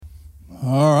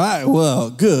All right,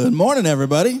 well, good morning,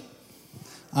 everybody.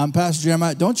 I'm Pastor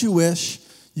Jeremiah. Don't you wish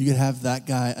you could have that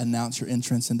guy announce your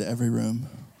entrance into every room?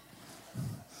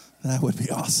 That would be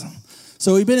awesome.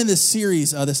 So we've been in this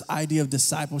series, this idea of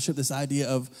discipleship, this idea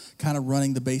of kind of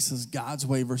running the bases God's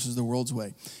way versus the world's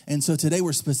way. And so today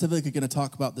we're specifically going to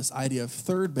talk about this idea of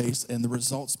third base and the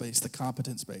results base, the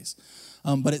competence base.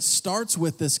 But it starts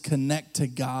with this connect to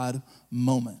God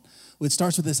moment. It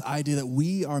starts with this idea that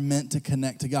we are meant to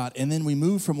connect to God. And then we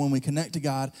move from when we connect to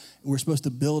God, we're supposed to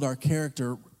build our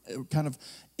character, kind of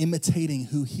imitating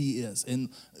who he is and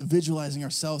visualizing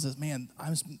ourselves as, man,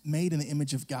 I'm made in the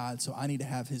image of God, so I need to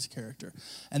have his character.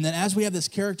 And then as we have this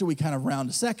character, we kind of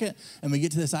round a second, and we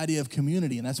get to this idea of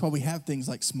community. And that's why we have things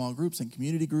like small groups and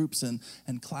community groups and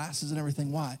classes and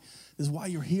everything. Why? This is why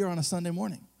you're here on a Sunday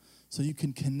morning, so you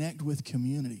can connect with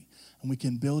community. And we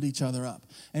can build each other up.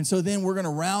 And so then we're going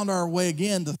to round our way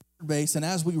again to third base. And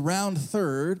as we round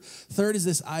third is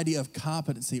this idea of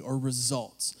competency or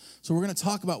results. So we're going to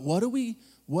talk about what do we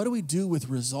do with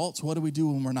results? What do we do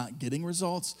when we're not getting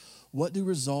results? What do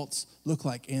results look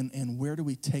like? And where do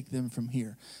we take them from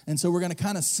here? And so we're going to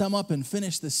kind of sum up and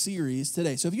finish the series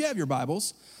today. So if you have your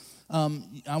Bibles,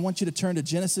 I want you to turn to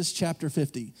Genesis chapter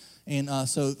 50. And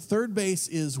so third base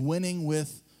is winning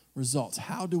with results.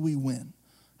 How do we win?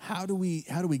 How do we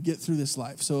get through this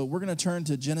life? So we're going to turn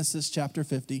to Genesis chapter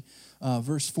 50,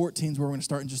 verse 14 is where we're going to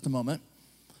start in just a moment.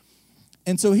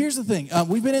 And so here's the thing.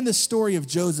 We've been in this story of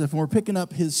Joseph, and we're picking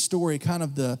up his story, kind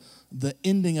of the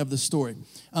ending of the story.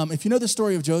 If you know the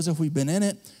story of Joseph, we've been in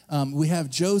it. We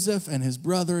have Joseph and his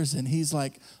brothers, and he's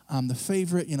like, I'm the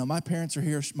favorite. You know, my parents are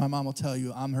here. My mom will tell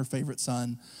you I'm her favorite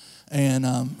son, and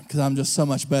because I'm just so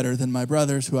much better than my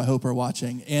brothers, who I hope are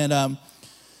watching. And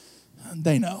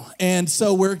they know. And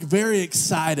so we're very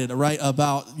excited, right,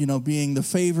 about, being the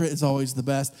favorite is always the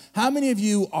best. How many of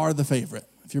you are the favorite?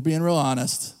 If you're being real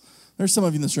honest. There's some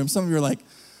of you in this room. Some of you are like,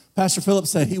 Pastor Philip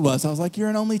said he was. I was like, you're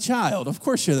an only child. Of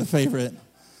course you're the favorite.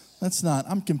 That's not.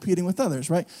 I'm competing with others,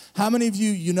 right? How many of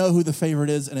you know who the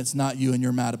favorite is and it's not you and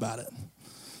you're mad about it?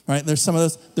 Right? There's some of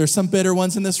those. There's some bitter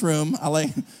ones in this room. I like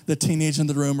the teenagers in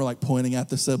the room are like pointing at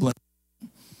the sibling.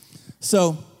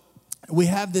 So we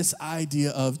have this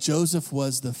idea of Joseph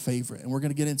was the favorite, and we're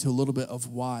going to get into a little bit of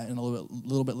why in a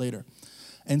little bit later.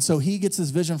 And so he gets this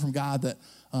vision from God that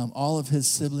all of his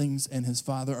siblings and his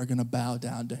father are going to bow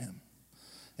down to him.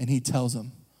 And he tells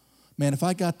them, man, if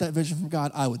I got that vision from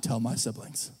God, I would tell my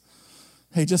siblings,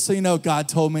 hey, just so you know, God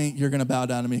told me you're going to bow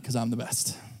down to me because I'm the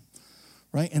best.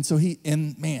 Right? And so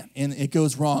and it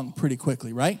goes wrong pretty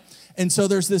quickly, right? And so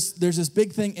there's this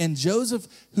big thing, and Joseph,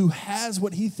 who has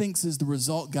what he thinks is the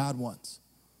result God wants,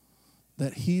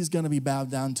 that he's going to be bowed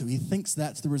down to. He thinks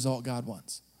that's the result God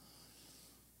wants.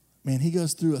 Man, he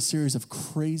goes through a series of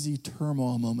crazy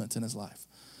turmoil moments in his life.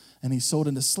 And he's sold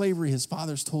into slavery. His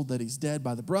father's told that he's dead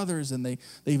by the brothers, and they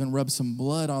even rub some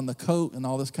blood on the coat and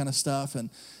all this kind of stuff. And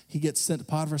he gets sent to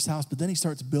Potiphar's house, but then he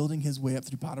starts building his way up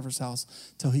through Potiphar's house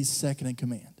till he's second in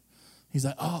command. He's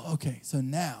like, oh, okay, so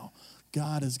now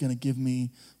God is going to give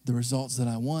me the results that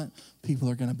I want. People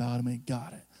are going to bow to me.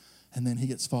 Got it. And then he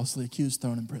gets falsely accused,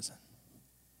 thrown in prison.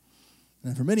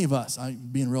 And for many of us, I'm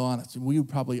being real honest,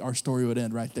 our story would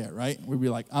end right there, right? We'd be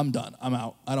like, I'm done. I'm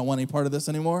out. I don't want any part of this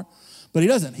anymore. But he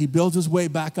doesn't. He builds his way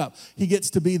back up. He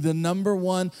gets to be the number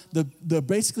one.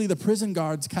 Basically, the prison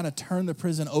guards kind of turn the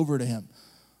prison over to him.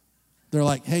 They're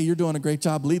like, hey, you're doing a great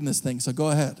job leading this thing, so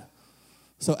go ahead.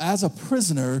 So as a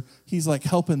prisoner, he's like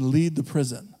helping lead the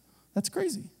prison. That's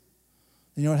crazy.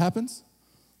 And you know what happens?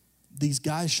 These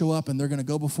guys show up, and they're going to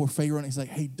go before Pharaoh, and he's like,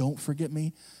 hey, don't forget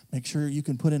me. Make sure you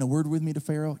can put in a word with me to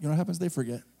Pharaoh. You know what happens? They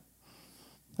forget.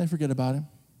 They forget about him.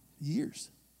 Years.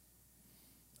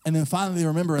 And then finally they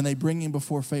remember, and they bring him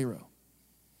before Pharaoh.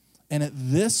 And at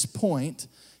this point,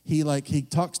 he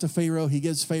talks to Pharaoh. He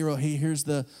gives Pharaoh, hey, here's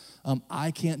the,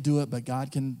 I can't do it, but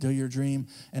God can do your dream.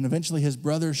 And eventually his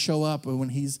brothers show up. And when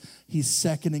he's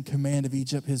second in command of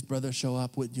Egypt, his brothers show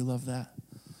up. Wouldn't you love that?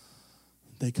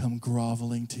 They come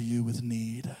groveling to you with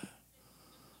need.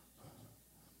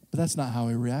 But that's not how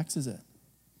he reacts, is it?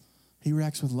 He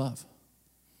reacts with love.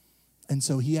 And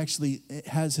so he actually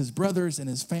has his brothers and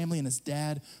his family and his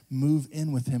dad move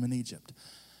in with him in Egypt.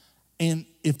 And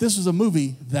if this was a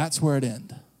movie, that's where it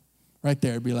ends. Right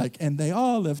there. It'd be like, and they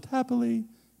all lived happily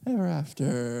ever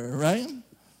after, right?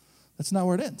 That's not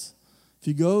where it ends. If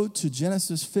you go to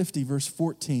Genesis 50, verse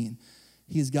 14,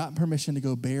 he's gotten permission to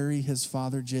go bury his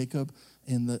father Jacob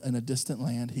in a distant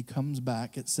land. He comes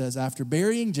back. It says, after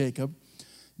burying Jacob,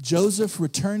 Joseph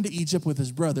returned to Egypt with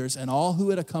his brothers and all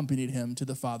who had accompanied him to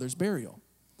the father's burial.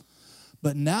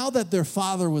 But now that their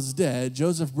father was dead,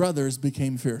 Joseph's brothers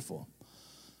became fearful.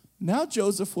 now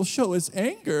Joseph will show his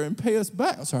anger and pay us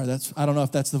back. Oh, sorry, I don't know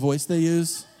if that's the voice they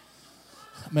use.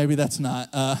 Maybe that's not.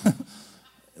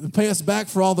 Pay us back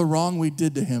for all the wrong we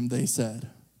did to him, they said.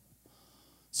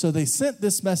 So they sent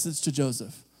this message to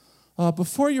Joseph.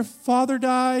 Before your father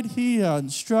died, he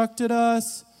instructed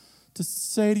us to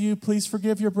say to you, please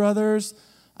forgive your brothers.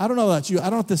 I don't know about you. I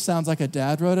don't know if this sounds like a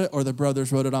dad wrote it or the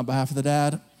brothers wrote it on behalf of the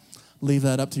dad. Leave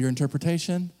that up to your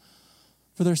interpretation.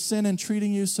 For their sin in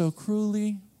treating you so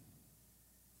cruelly.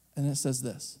 And it says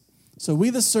this. So we,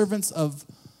 the servants of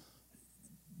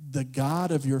the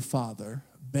God of your father,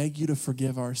 beg you to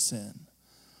forgive our sin.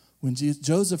 When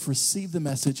Joseph received the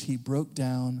message, he broke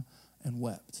down and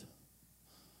wept.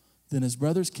 Then his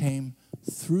brothers came,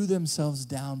 threw themselves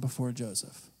down before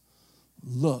Joseph.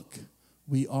 Look,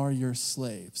 we are your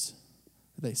slaves,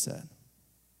 they said.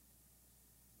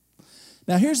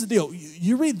 Now here's the deal.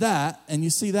 You read that and you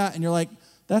see that and you're like,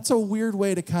 that's a weird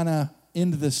way to kind of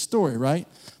end this story, right?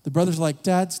 The brothers are like,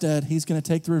 Dad's dead. He's going to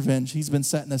take the revenge. He's been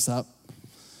setting us up.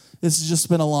 This has just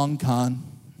been a long con.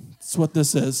 That's what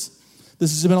this is.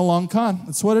 This has been a long con.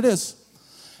 That's what it is.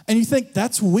 And you think,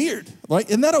 that's weird, right?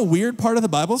 Isn't that a weird part of the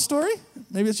Bible story?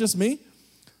 Maybe it's just me.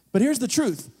 But here's the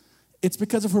truth. It's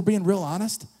because if we're being real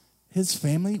honest, his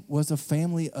family was a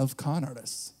family of con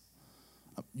artists.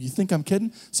 You think I'm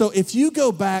kidding? So if you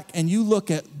go back and you look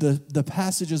at the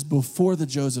passages before the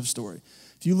Joseph story,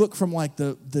 if you look from like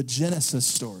the Genesis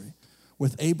story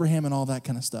with Abraham and all that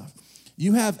kind of stuff,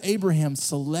 you have Abraham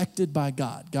selected by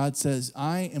God. God says,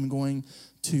 I am going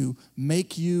to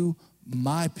make you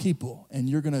my people, and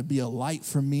you're going to be a light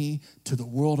for me to the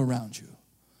world around you.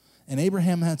 And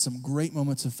Abraham had some great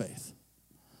moments of faith.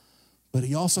 But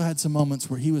he also had some moments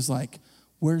where he was like,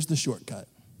 where's the shortcut?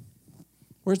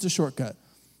 Where's the shortcut?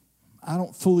 I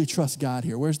don't fully trust God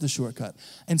here. Where's the shortcut?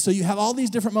 And so you have all these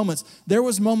different moments. There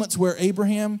was moments where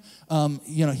Abraham,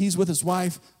 he's with his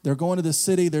wife. They're going to this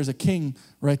city. There's a king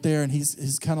right there, and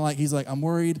he's kind of like, I'm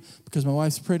worried because my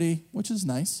wife's pretty, which is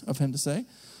nice of him to say,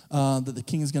 that the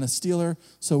king is going to steal her.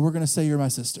 So we're going to say you're my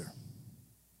sister,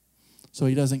 so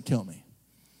he doesn't kill me.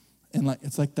 And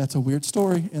it's like that's a weird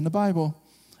story in the Bible.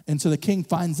 And so the king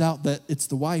finds out that it's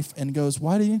the wife and goes,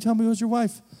 why didn't you tell me it was your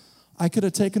wife? I could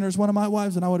have taken her as one of my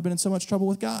wives and I would have been in so much trouble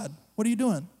with God. What are you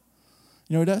doing?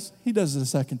 You know what he does? He does it a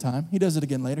second time. He does it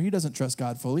again later. He doesn't trust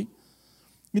God fully.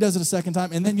 He does it a second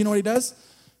time. And then you know what he does?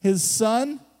 His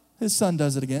son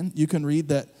does it again. You can read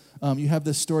that you have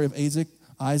this story of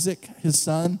Isaac, his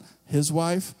son, his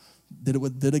wife, did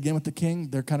it again with the king.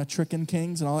 They're kind of tricking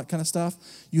kings and all that kind of stuff.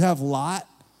 You have Lot,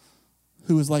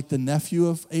 who is like the nephew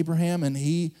of Abraham, and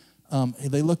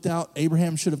they looked out.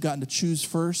 Abraham should have gotten to choose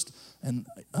first,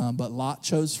 but Lot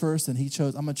chose first, and he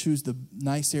chose, I'm going to choose the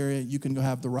nice area. You can go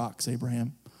have the rocks,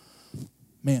 Abraham.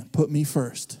 Man, put me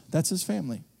first. That's his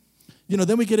family.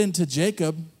 Then we get into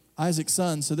Jacob, Isaac's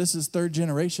son. So this is third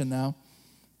generation now.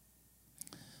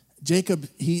 Jacob,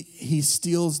 he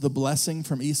steals the blessing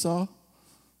from Esau.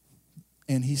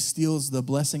 And he steals the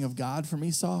blessing of God from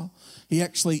Esau. He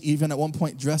actually even at one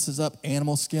point dresses up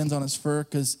animal skins on his fur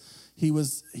because he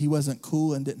wasn't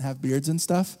cool and didn't have beards and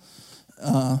stuff.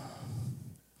 So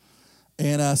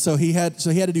he had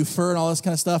to do fur and all this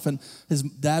kind of stuff. And his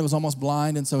dad was almost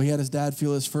blind, and so he had his dad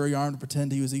feel his furry arm to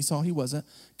pretend he was Esau. He wasn't.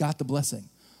 Got the blessing.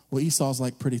 Well, Esau's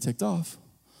like pretty ticked off.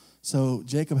 So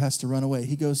Jacob has to run away.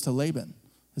 He goes to Laban,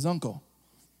 his uncle.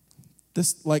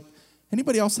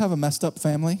 Anybody else have a messed up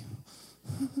family?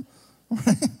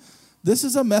 Right? This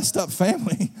is a messed up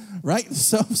family, right?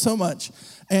 So much.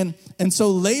 And so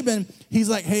Laban, he's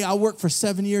like, hey, I'll work for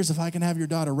 7 years if I can have your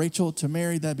daughter Rachel to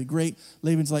marry. That'd be great.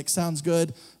 Laban's like, sounds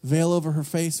good. Veil over her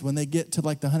face. When they get to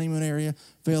the honeymoon area,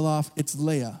 veil off. It's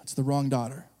Leah. It's the wrong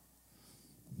daughter.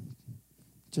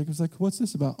 Jacob's like, what's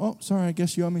this about? Oh, sorry, I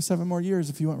guess you owe me 7 more years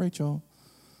if you want Rachel.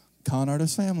 Con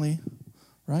artist family,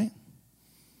 right?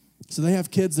 So they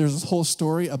have kids. There's this whole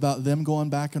story about them going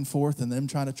back and forth and them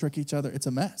trying to trick each other. It's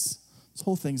a mess. This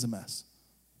whole thing's a mess.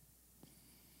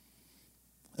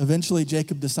 Eventually,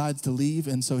 Jacob decides to leave,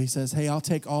 and so he says, hey, I'll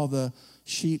take all the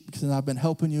sheep because I've been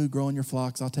helping you growing your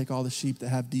flocks. I'll take all the sheep that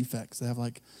have defects. They have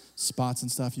spots and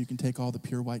stuff. You can take all the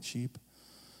pure white sheep.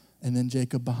 And then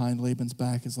Jacob behind Laban's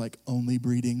back is only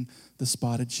breeding the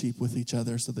spotted sheep with each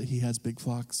other so that he has big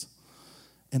flocks.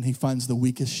 And he finds the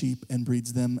weakest sheep and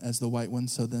breeds them as the white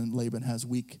ones. So then Laban has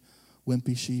weak,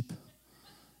 wimpy sheep.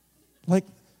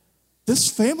 This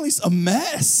family's a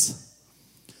mess.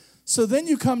 So then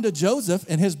you come to Joseph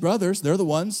and his brothers. They're the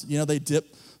ones, they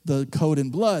dip the coat in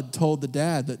blood, told the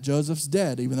dad that Joseph's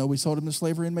dead, even though we sold him to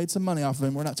slavery and made some money off of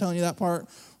him. We're not telling you that part.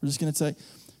 We're just going to say.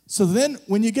 So then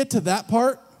when you get to that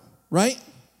part, right,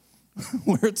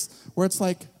 where it's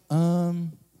like,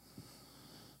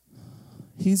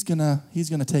 he's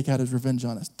gonna take out his revenge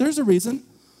on us. There's a reason.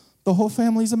 The whole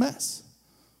family's a mess.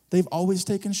 They've always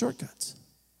taken shortcuts.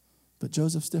 But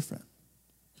Joseph's different.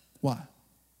 Why?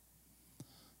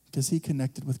 Because he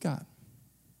connected with God.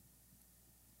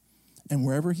 And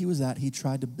wherever he was at, he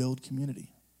tried to build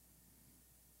community.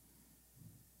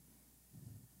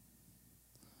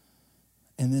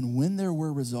 And then when there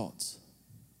were results,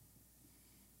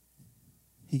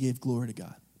 he gave glory to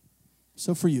God.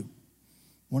 So for you,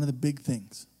 one of the big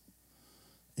things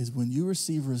is when you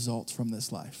receive results from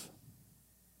this life,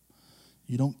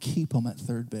 you don't keep them at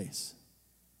third base.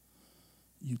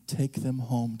 You take them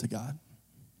home to God.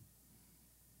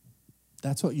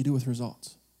 That's what you do with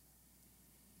results.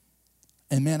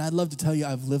 And man, I'd love to tell you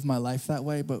I've lived my life that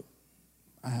way, but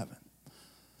I haven't.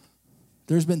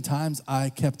 There's been times I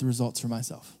kept the results for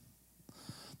myself.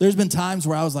 There's been times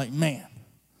where I was like, man,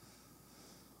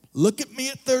 look at me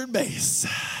at third base.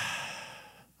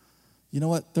 You know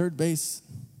what? Third base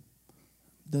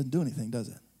doesn't do anything, does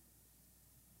it?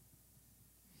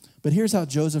 But here's how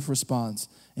Joseph responds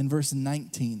in verse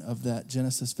 19 of that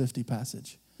Genesis 50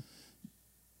 passage.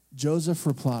 Joseph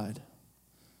replied,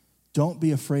 "Don't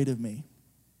be afraid of me.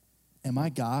 Am I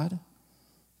God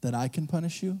that I can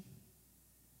punish you?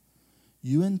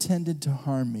 You intended to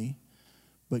harm me,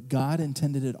 but God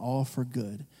intended it all for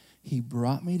good. He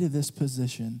brought me to this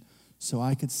position so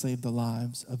I could save the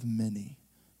lives of many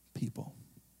people."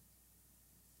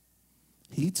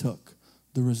 He took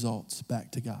the results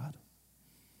back to God.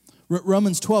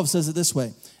 Romans 12 says it this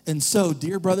way, "And so,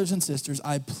 dear brothers and sisters,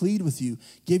 I plead with you,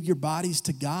 give your bodies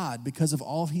to God because of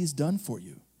all he's done for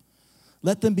you.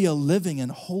 Let them be a living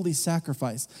and holy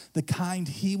sacrifice, the kind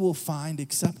he will find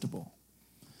acceptable.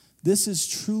 This is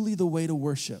truly the way to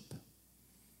worship.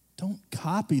 Don't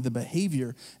copy the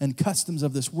behavior and customs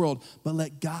of this world, but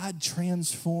let God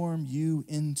transform you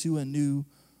into a new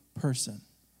person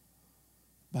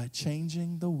by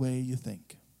changing the way you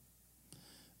think.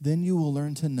 Then you will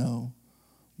learn to know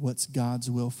what's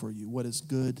God's will for you, what is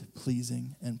good,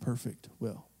 pleasing, and perfect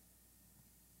will."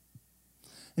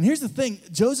 And here's the thing,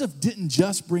 Joseph didn't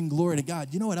just bring glory to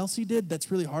God. You know what else he did that's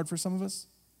really hard for some of us?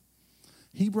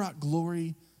 He brought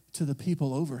glory to the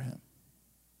people over him.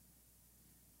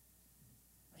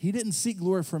 He didn't seek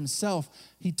glory for himself.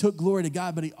 He took glory to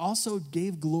God, but he also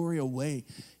gave glory away.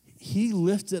 He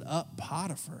lifted up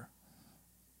Potiphar.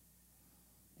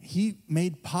 He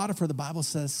made Potiphar, the Bible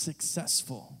says,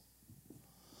 successful.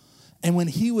 And when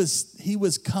he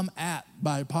was come at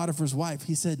by Potiphar's wife,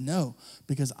 he said, "No,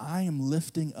 because I am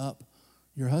lifting up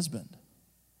your husband."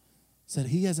 Said,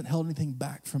 "He hasn't held anything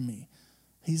back from me.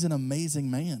 He's an amazing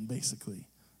man, basically.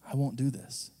 I won't do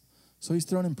this." So he's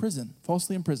thrown in prison,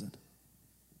 falsely imprisoned.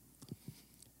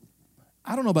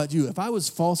 I don't know about you. If I was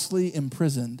falsely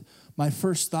imprisoned, my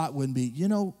first thought would be,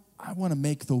 I want to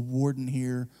make the warden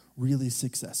here really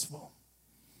successful.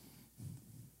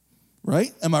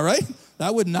 Right? Am I right?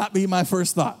 That would not be my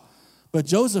first thought. But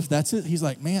Joseph, that's it. He's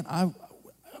like, man,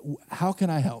 how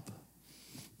can I help?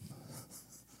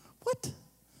 What?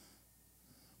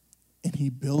 And he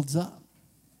builds up.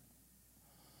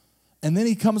 And then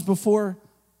he comes before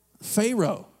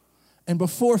Pharaoh. And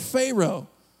before Pharaoh,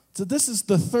 so this is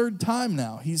the third time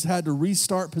now he's had to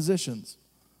restart positions.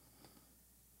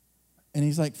 And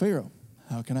he's like, "Pharaoh,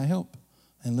 how can I help?"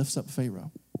 And lifts up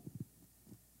Pharaoh.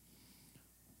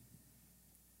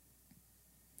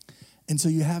 And so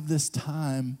you have this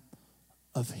time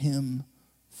of him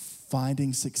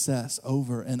finding success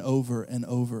over and over and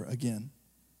over again.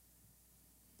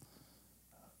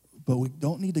 But we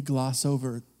don't need to gloss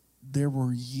over, there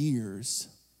were years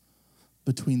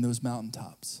between those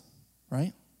mountaintops,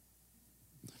 right?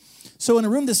 So in a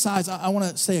room this size, I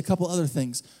want to say a couple other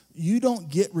things. You don't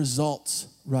get results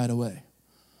right away.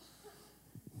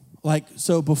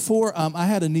 So before, I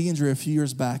had a knee injury a few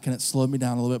years back, and it slowed me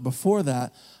down a little bit. Before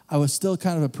that, I was still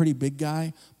kind of a pretty big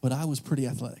guy, but I was pretty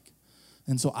athletic.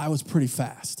 And so I was pretty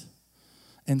fast.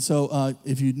 And so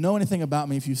if you know anything about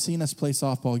me, if you've seen us play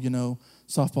softball, you know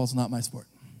softball's not my sport.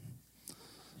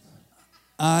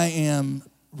 I am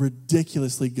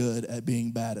ridiculously good at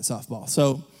being bad at softball.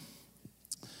 So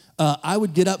I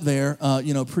would get up there,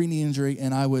 pre-knee injury,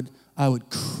 and I would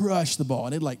crush the ball.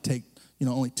 And it'd take,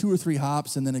 only 2 or 3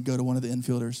 hops, and then it'd go to one of the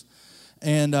infielders.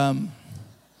 And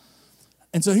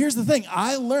so here's the thing.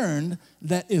 I learned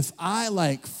that if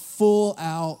I full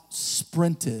out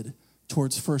sprinted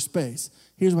towards first base,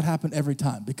 here's what happened every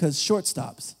time. Because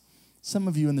shortstops, some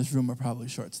of you in this room are probably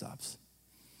shortstops.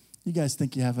 You guys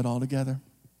think you have it all together?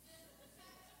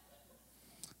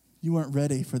 You weren't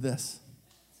ready for this.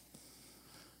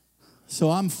 So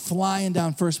I'm flying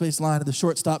down first base line, and the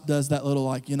shortstop does that little,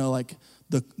 like, like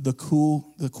the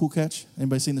cool catch.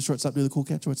 Anybody seen the shortstop do the cool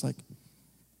catch? Where it's like,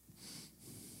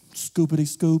 scoopity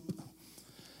scoop.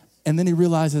 And then he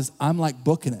realizes I'm like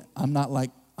booking it. I'm not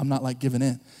like giving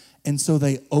in. And so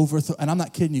they overthrow, and I'm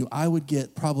not kidding you, I would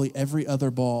get probably every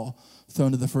other ball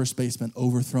thrown to the first baseman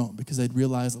overthrown because they'd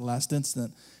realize at the last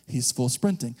instant he's full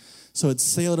sprinting. So it'd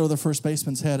sail it over the first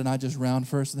baseman's head, and I'd just round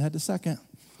first and head to second.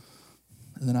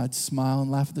 And then I'd smile and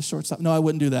laugh at the shortstop. No, I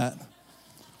wouldn't do that.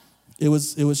 It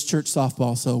was church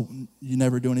softball, so you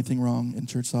never do anything wrong in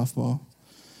church softball.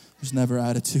 There's never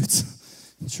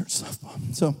attitudes in church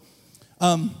softball.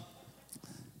 I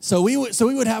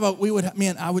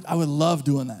would love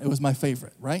doing that. It was my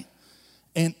favorite, right?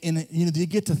 And you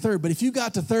get to third, but if you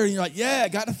got to third and you're like, yeah,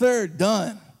 got to third,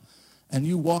 done, and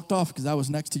you walked off because I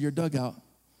was next to your dugout,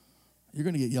 you're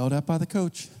going to get yelled at by the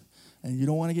coach, and you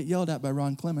don't want to get yelled at by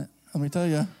Ron Clement. Let me tell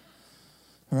you,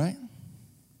 all right?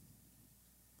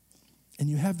 And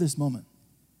you have this moment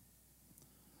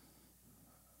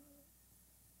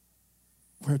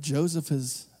where Joseph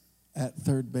is at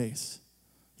third base,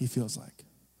 he feels like.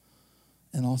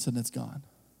 And all of a sudden it's gone.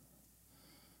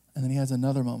 And then he has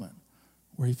another moment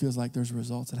where he feels like there's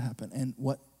results that happen. And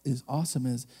what is awesome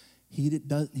is he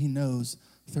knows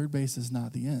third base is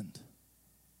not the end,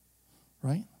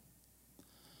 right?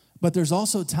 But there's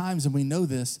also times, and we know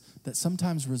this, that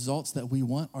sometimes results that we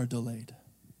want are delayed.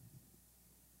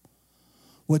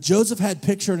 What Joseph had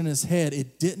pictured in his head,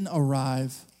 it didn't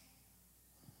arrive.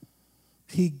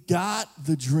 He got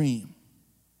the dream,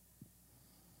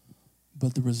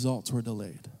 but the results were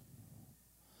delayed.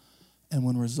 And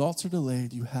when results are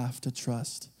delayed, you have to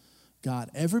trust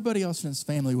God. Everybody else in his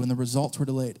family, when the results were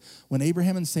delayed, when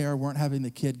Abraham and Sarah weren't having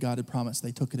the kid God had promised,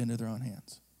 they took it into their own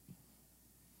hands.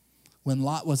 When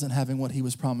Lot wasn't having what he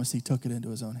was promised, he took it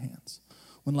into his own hands.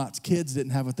 When Lot's kids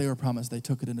didn't have what they were promised, they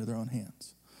took it into their own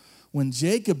hands. When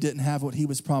Jacob didn't have what he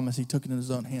was promised, he took it into his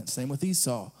own hands. Same with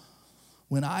Esau.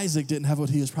 When Isaac didn't have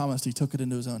what he was promised, he took it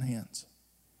into his own hands.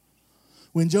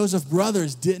 When Joseph's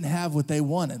brothers didn't have what they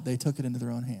wanted, they took it into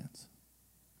their own hands.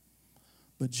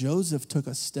 But Joseph took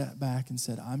a step back and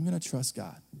said, I'm going to trust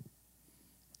God,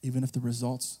 even if the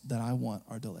results that I want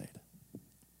are delayed.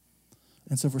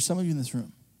 And so for some of you in this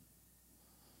room,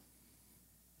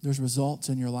 there's results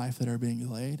in your life that are being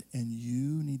delayed, and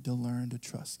you need to learn to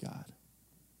trust God.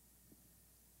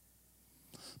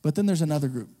 But then there's another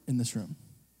group in this room.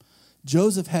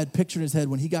 Joseph had pictured in his head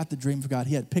when he got the dream for God,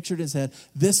 he had pictured in his head,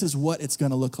 this is what it's going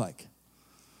to look like.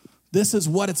 This is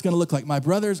what it's going to look like. My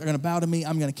brothers are going to bow to me.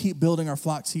 I'm going to keep building our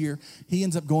flocks here. He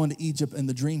ends up going to Egypt, and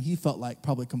the dream he felt like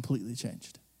probably completely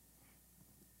changed.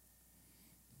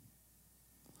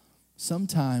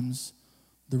 Sometimes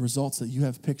the results that you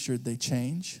have pictured, they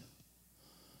change,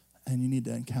 and you need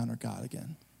to encounter God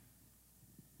again.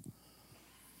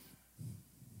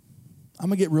 I'm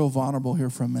going to get real vulnerable here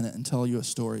for a minute and tell you a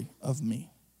story of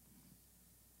me.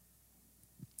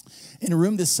 In a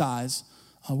room this size,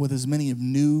 with as many of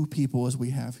new people as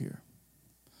we have here,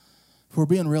 if we're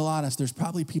being real honest, there's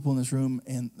probably people in this room,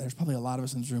 and there's probably a lot of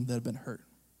us in this room that have been hurt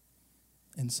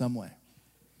in some way.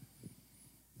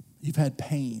 You've had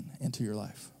pain into your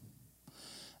life.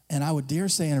 And I would dare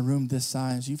say in a room this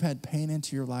size, you've had pain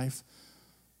into your life,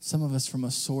 some of us from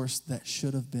a source that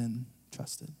should have been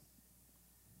trusted.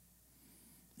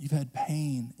 You've had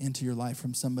pain into your life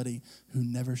from somebody who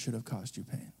never should have caused you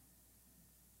pain.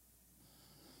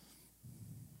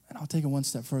 And I'll take it one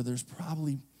step further. There's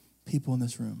probably people in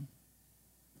this room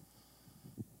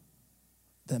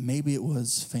that maybe it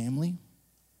was family,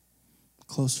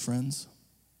 close friends.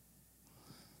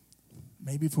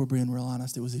 Maybe if we're being real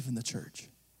honest, it was even the church.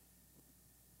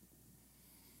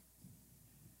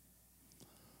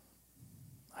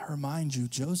 I remind you,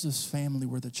 Joseph's family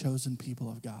were the chosen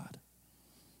people of God.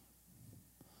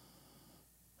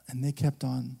 And they kept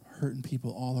on hurting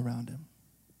people all around him.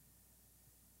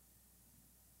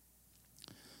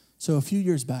 So a few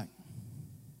years back,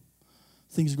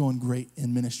 things are going great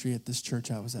in ministry at this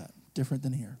church I was at, different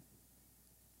than here.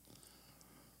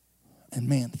 And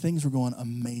man, things were going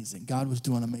amazing. God was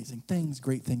doing amazing things.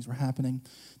 Great things were happening.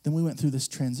 Then we went through this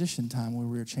transition time where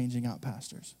we were changing out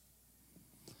pastors.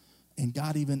 And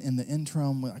God, even in the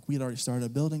interim, like we had already started a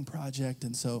building project,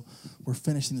 and so we're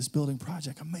finishing this building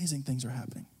project. Amazing things are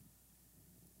happening.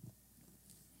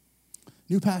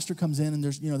 New pastor comes in, and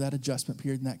there's, that adjustment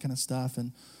period and that kind of stuff.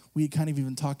 And we kind of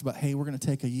even talked about, hey, we're going to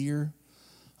take a year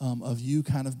of you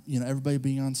kind of, everybody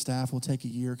being on staff. We'll take a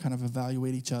year, kind of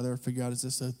evaluate each other, figure out, is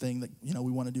this a thing that,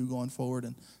 we want to do going forward,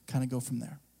 and kind of go from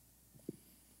there.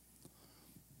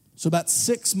 So about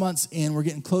 6 months in, we're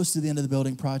getting close to the end of the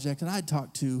building project, and I'd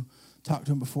talked to talked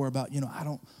to him before about,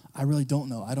 I really don't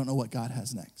know. I don't know what God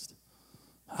has next.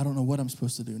 I don't know what I'm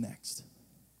supposed to do next.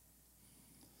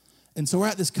 And so we're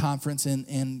at this conference,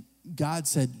 and God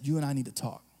said, you and I need to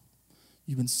talk.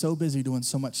 You've been so busy doing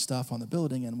so much stuff on the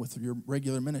building and with your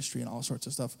regular ministry and all sorts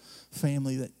of stuff,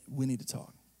 family, that we need to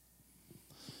talk.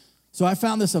 So I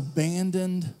found this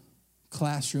abandoned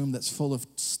classroom that's full of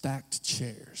stacked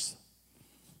chairs.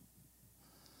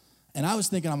 And I was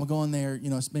thinking I'm going to go in there,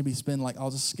 maybe spend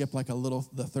I'll just skip the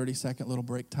 30-second little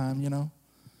break time, And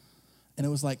it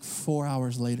was 4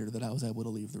 hours later that I was able to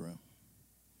leave the room.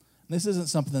 And this isn't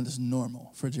something that's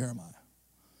normal for Jeremiah.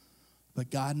 But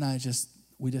God and I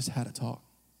we just had a talk.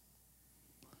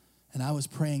 And I was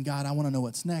praying, God, I want to know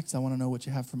what's next. I want to know what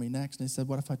you have for me next. And he said,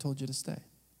 what if I told you to stay?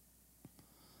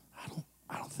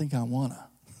 I don't think I want to.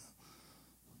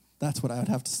 That's what I would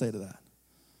have to say to that.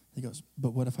 He goes,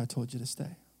 but what if I told you to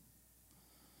stay?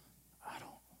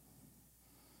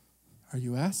 Are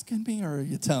you asking me or are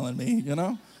you telling me,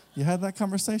 You had that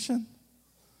conversation?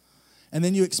 And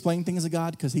then you explain things to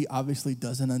God because he obviously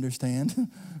doesn't understand.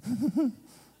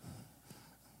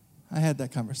 I had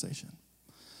that conversation.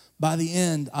 By the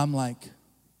end, I'm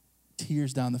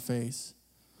tears down the face.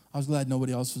 I was glad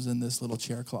nobody else was in this little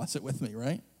chair closet with me,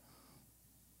 right?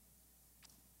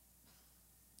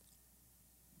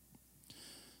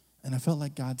 And I felt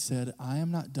like God said, I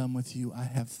am not done with you. I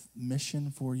have mission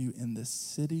for you in this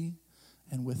city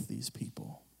and with these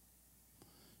people.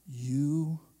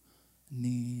 You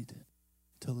need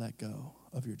to let go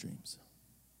of your dreams.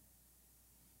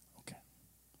 Okay.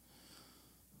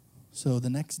 So the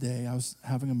next day, I was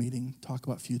having a meeting, talk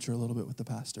about future a little bit with the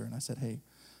pastor, and I said,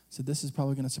 this is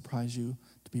probably going to surprise you.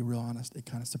 To be real honest, it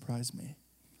kind of surprised me.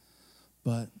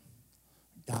 But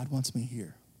God wants me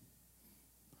here.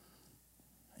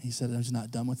 He said, he's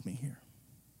not done with me here.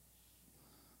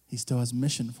 He still has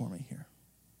mission for me here.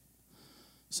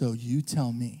 So you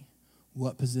tell me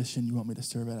what position you want me to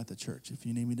serve at the church. If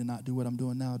you need me to not do what I'm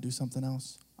doing now, do something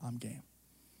else, I'm game.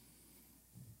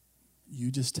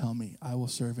 You just tell me. I will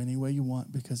serve any way you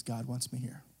want because God wants me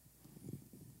here.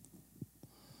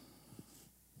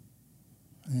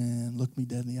 And looked me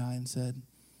dead in the eye and said,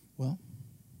 well,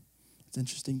 it's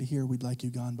interesting to hear we'd like you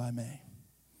gone by May.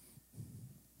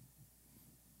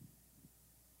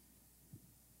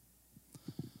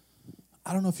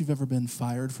 I don't know if you've ever been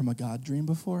fired from a God dream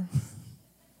before.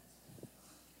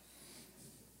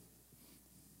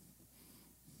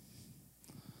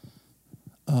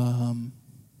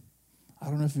 I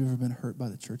don't know if you've ever been hurt by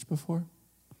the church before.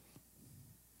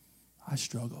 I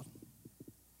struggled.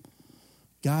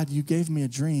 God, you gave me a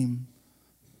dream,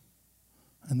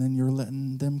 and then you're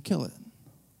letting them kill it.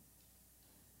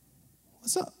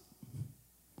 What's up?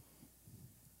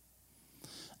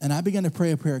 And I began to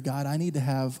pray a prayer. God, I need to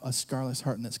have a scarless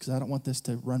heart in this because I don't want this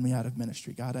to run me out of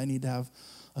ministry. God, I need to have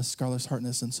a scarless heart in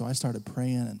this. And so I started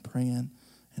praying and praying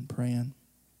and praying.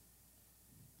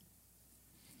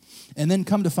 And then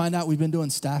come to find out, we've been doing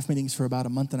staff meetings for about a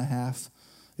month and a half.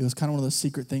 It was kind of one of those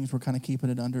secret things. We're kind of keeping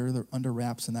it under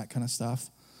wraps and that kind of stuff.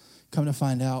 Come to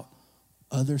find out,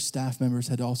 other staff members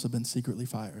had also been secretly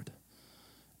fired.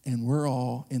 And we're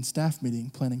all in staff meeting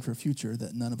planning for a future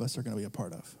that none of us are going to be a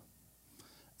part of.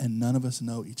 And none of us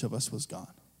know each of us was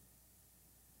gone.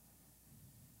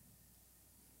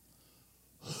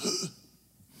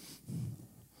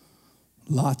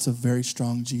 Lots of very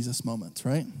strong Jesus moments,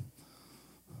 right?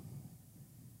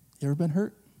 You ever been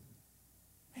hurt?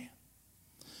 Man.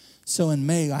 So in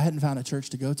May, I hadn't found a church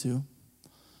to go to.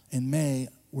 In May,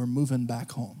 we're moving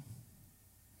back home.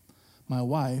 My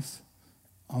wife,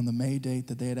 on the May date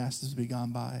that they had asked us to be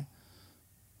gone by,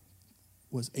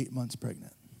 was 8 months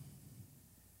pregnant.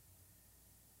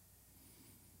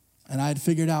 And I had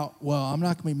figured out, well, I'm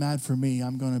not going to be mad for me.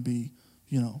 I'm going to be,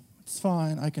 it's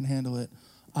fine. I can handle it.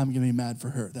 I'm going to be mad for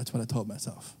her. That's what I told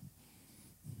myself.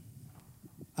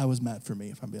 I was mad for me,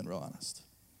 if I'm being real honest.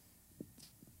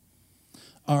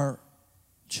 Our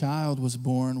child was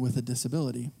born with a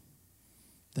disability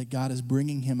that God is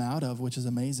bringing him out of, which is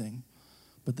amazing.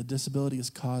 But the disability is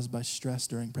caused by stress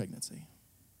during pregnancy.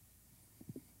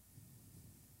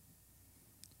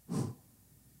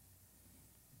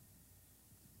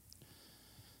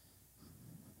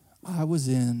 I was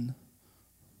in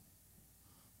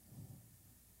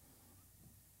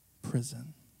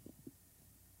prison.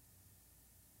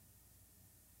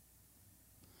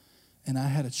 And I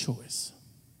had a choice.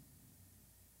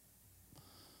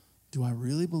 Do I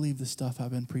really believe the stuff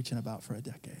I've been preaching about for a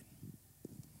decade?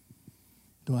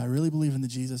 Do I really believe in the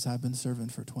Jesus I've been serving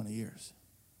for 20 years?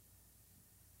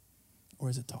 Or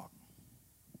is it talk?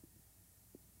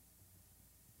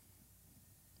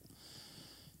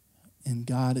 And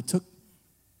God, it took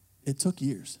It took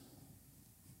years.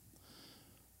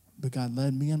 But God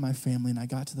led me and my family, and I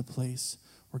got to the place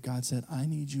where God said, I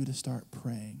need you to start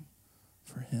praying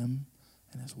for him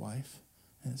and his wife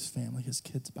and his family, his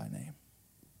kids by name.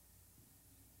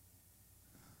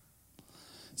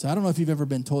 So I don't know if you've ever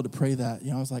been told to pray that.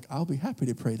 I was like, I'll be happy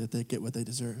to pray that they get what they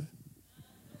deserve.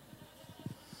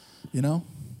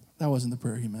 That wasn't the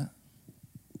prayer he meant.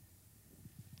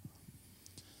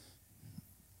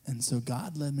 And so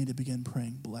God led me to begin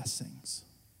praying blessings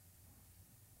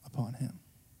upon him,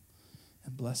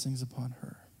 and blessings upon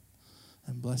her,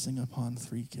 and blessing upon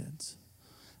 3 kids,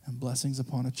 and blessings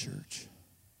upon a church,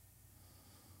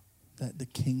 that the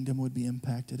kingdom would be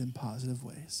impacted in positive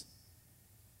ways.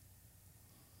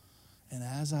 And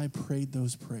as I prayed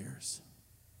those prayers,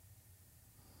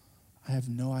 I have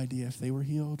no idea if they were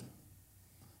healed.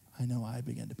 I know I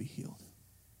began to be healed.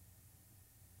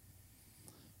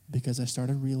 Because I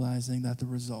started realizing that the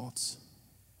results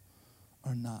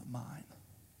are not mine.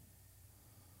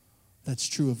 That's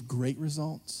true of great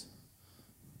results,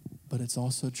 but it's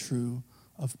also true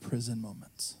of prison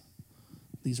moments.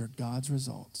 These are God's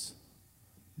results.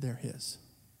 They're his.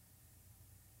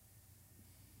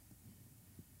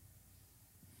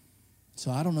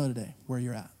 So I don't know today where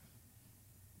you're at.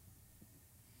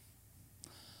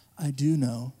 I do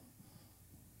know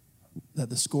that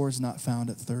the score is not found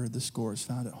at third. The score is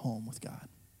found at home with God.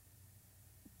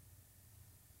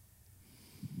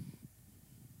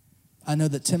 I know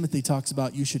that Timothy talks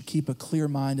about you should keep a clear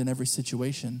mind in every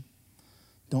situation.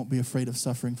 Don't be afraid of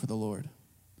suffering for the Lord.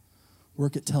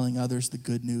 Work at telling others the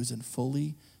good news and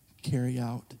fully carry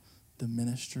out the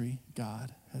ministry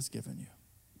God has given you.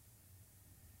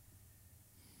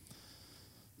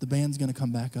 The band's going to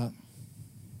come back up.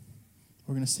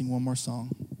 We're going to sing one more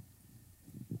song.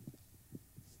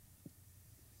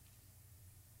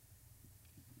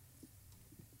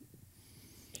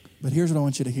 But here's what I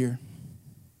want you to hear.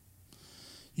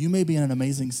 You may be in an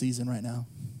amazing season right now.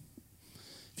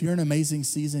 If you're in an amazing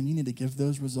season, you need to give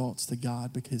those results to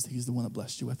God because he's the one that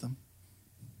blessed you with them.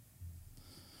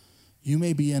 You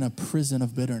may be in a prison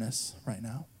of bitterness right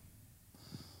now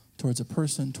towards a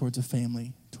person, towards a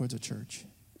family, towards a church.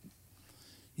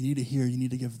 You need to hear, you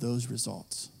need to give those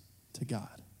results to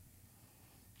God.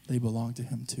 They belong to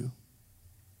him too.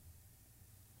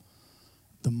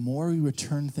 The more we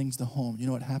return things to home, you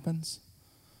know what happens?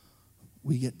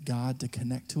 We get God to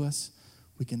connect to us.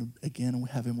 We can, again,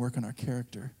 have him work on our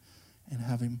character and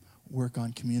have him work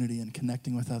on community and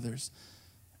connecting with others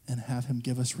and have him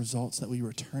give us results that we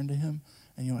return to him.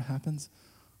 And you know what happens?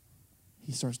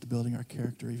 He starts to building our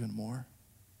character even more.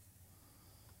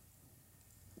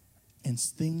 And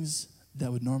things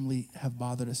that would normally have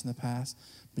bothered us in the past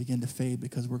begin to fade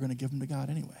because we're going to give them to God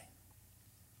anyway.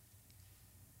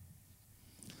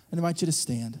 I invite you to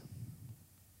stand.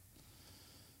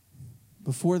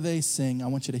 Before they sing, I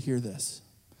want you to hear this.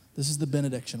 This is the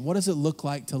benediction. What does it look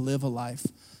like to live a life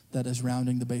that is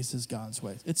rounding the bases God's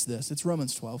way? It's this. It's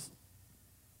Romans 12.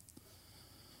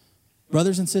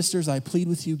 Brothers and sisters, I plead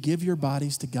with you, give your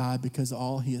bodies to God because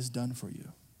all he has done for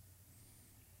you.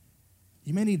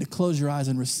 You may need to close your eyes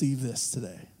and receive this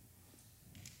today.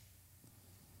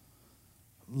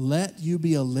 Let you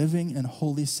be a living and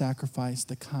holy sacrifice,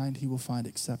 the kind he will find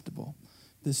acceptable.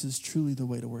 This is truly the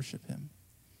way to worship him.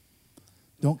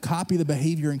 Don't copy the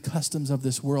behavior and customs of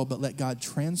this world, but let God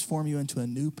transform you into a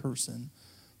new person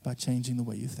by changing the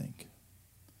way you think.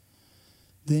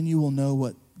 Then you will know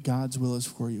what God's will is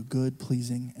for you, good,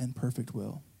 pleasing, and perfect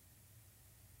will.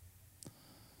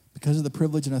 Because of the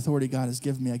privilege and authority God has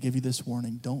given me, I give you this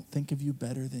warning. Don't think of you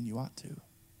better than you ought to.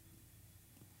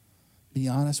 Be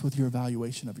honest with your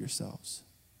evaluation of yourselves,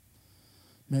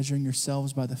 measuring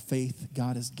yourselves by the faith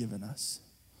God has given us.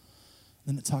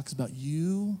 Then it talks about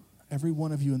you, every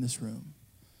one of you in this room,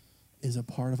 is a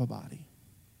part of a body.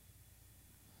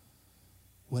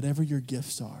 Whatever your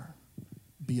gifts are,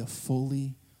 be a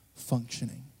fully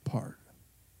functioning part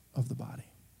of the body.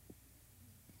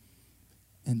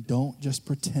 And don't just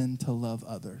pretend to love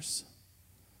others.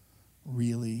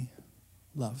 Really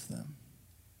love them.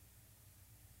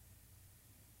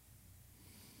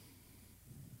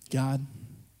 God,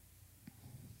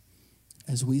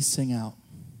 as we sing out,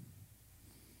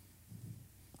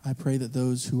 I pray that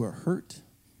those who are hurt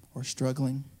or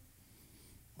struggling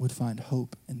would find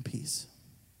hope and peace.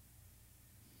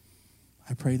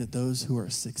 I pray that those who are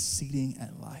succeeding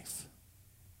at life,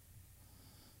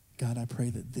 God, I pray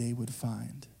that they would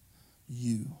find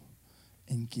you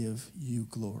and give you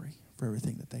glory for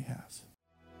everything that they have.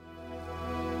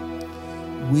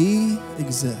 We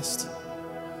exist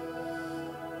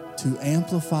to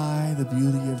amplify the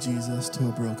beauty of Jesus to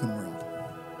a broken world.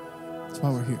 That's why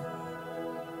we're here.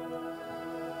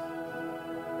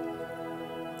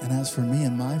 And as for me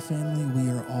and my family, we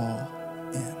are all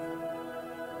in.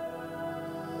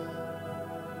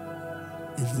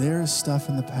 If there is stuff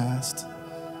in the past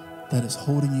that is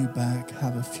holding you back,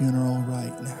 have a funeral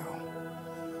right now.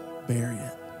 Bury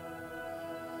it.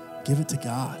 Give it to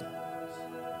God.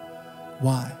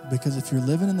 Why? Because if you're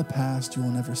living in the past, you will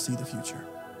never see the future.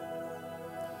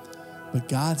 But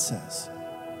God says,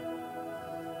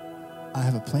 I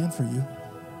have a plan for you.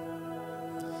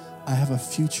 I have a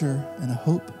future and a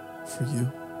hope for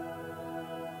you.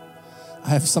 I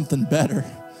have something better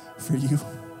for you.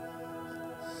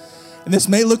 And this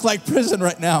may look like prison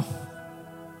right now,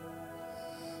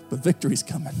 but victory's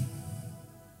coming.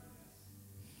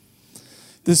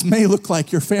 This may look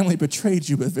like your family betrayed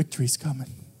you, but victory's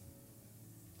coming.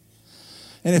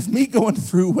 And if me going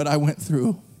through what I went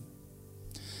through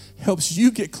helps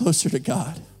you get closer to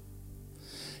God,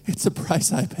 it's a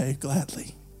price I pay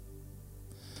gladly.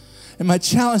 And my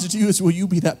challenge to you is, will you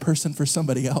be that person for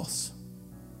somebody else?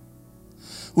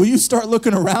 Will you start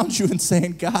looking around you and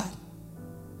saying, God,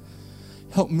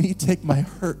 help me take my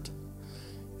hurt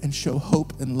and show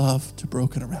hope and love to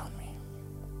broken around me.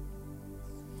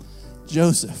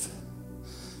 Joseph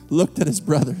looked at his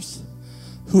brothers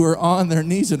who were on their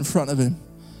knees in front of him,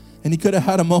 and he could have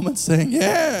had a moment saying,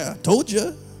 yeah, told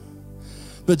you.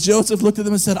 But Joseph looked at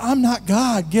them and said, I'm not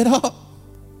God, get up.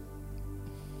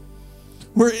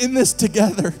 We're in this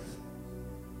together.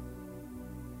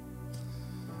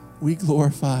 We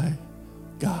glorify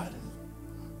God.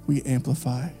 We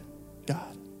amplify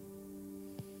God.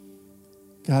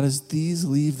 God, as these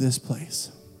leave this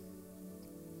place,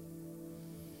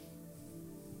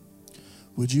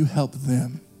 would you help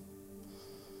them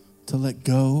to let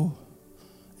go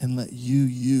and let you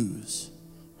use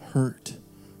hurt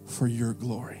for your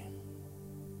glory?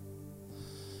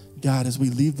 God, as we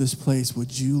leave this place,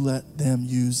 would you let them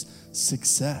use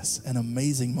success and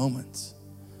amazing moments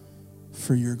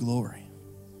for your glory?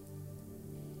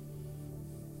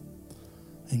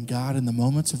 And God, in the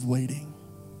moments of waiting,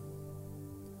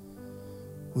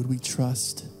 would we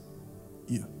trust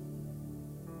you?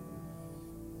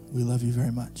 We love you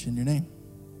very much. In your name,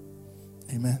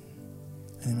 amen.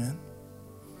 Amen.